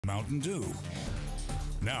Mountain Dew.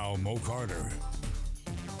 Now, Mo Carter.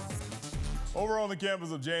 Over on the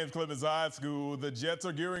campus of James Clemens High School, the Jets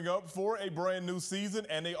are gearing up for a brand new season,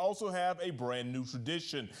 and they also have a brand new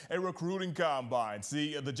tradition, a recruiting combine.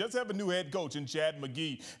 See, the Jets have a new head coach in Chad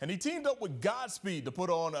Mcghee, and he teamed up with Godspeed to put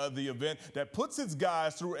on the event that puts his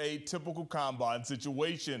guys through a typical combine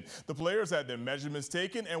situation. The players had their measurements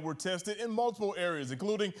taken and were tested in multiple areas,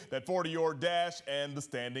 including that 40-yard dash and the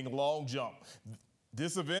standing long jump.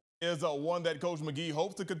 This event is one that Coach Mcghee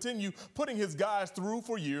hopes to continue putting his guys through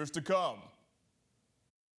for years to come.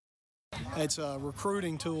 It's a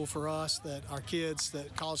recruiting tool for us that our kids,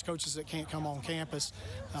 that college coaches that can't come on campus,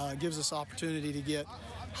 gives us opportunity to get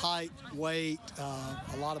height, weight,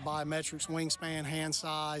 a lot of biometrics, wingspan, hand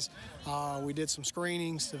size. We did some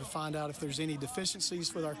screenings to find out if there's any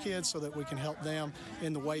deficiencies with our kids so that we can help them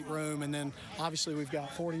in the weight room. And then obviously we've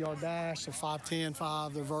got 40-yard dash, they're 5'10",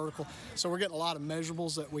 5, they're vertical. So we're getting a lot of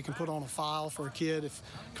measurables that we can put on a file for a kid if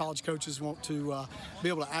college coaches want to be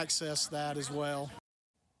able to access that as well.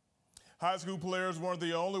 High school players weren't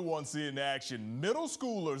the only ones seeing action. Middle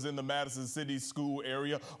schoolers in the Madison City school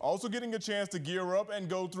area also getting a chance to gear up and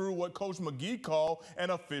go through what Coach Mcghee called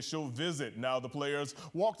an official visit. Now the players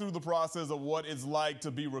walk through the process of what it's like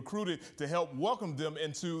to be recruited to help welcome them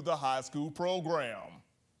into the high school program.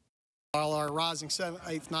 All our rising 7th,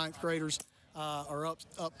 8th, 9th graders are up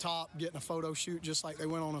top getting a photo shoot just like they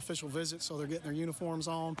went on an official visit, so they're getting their uniforms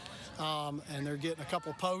on and they're getting a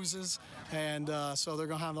couple poses, and so they're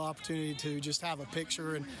going to have the opportunity to just have a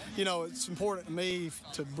picture. And you know, it's important to me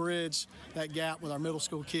to bridge that gap with our middle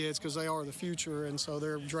school kids because they are the future, and so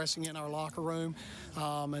they're dressing in our locker room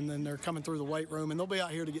and then they're coming through the weight room, and they'll be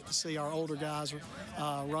out here to get to see our older guys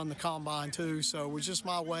run the combine too. So it's just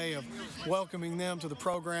my way of welcoming them to the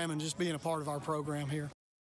program and just being a part of our program here.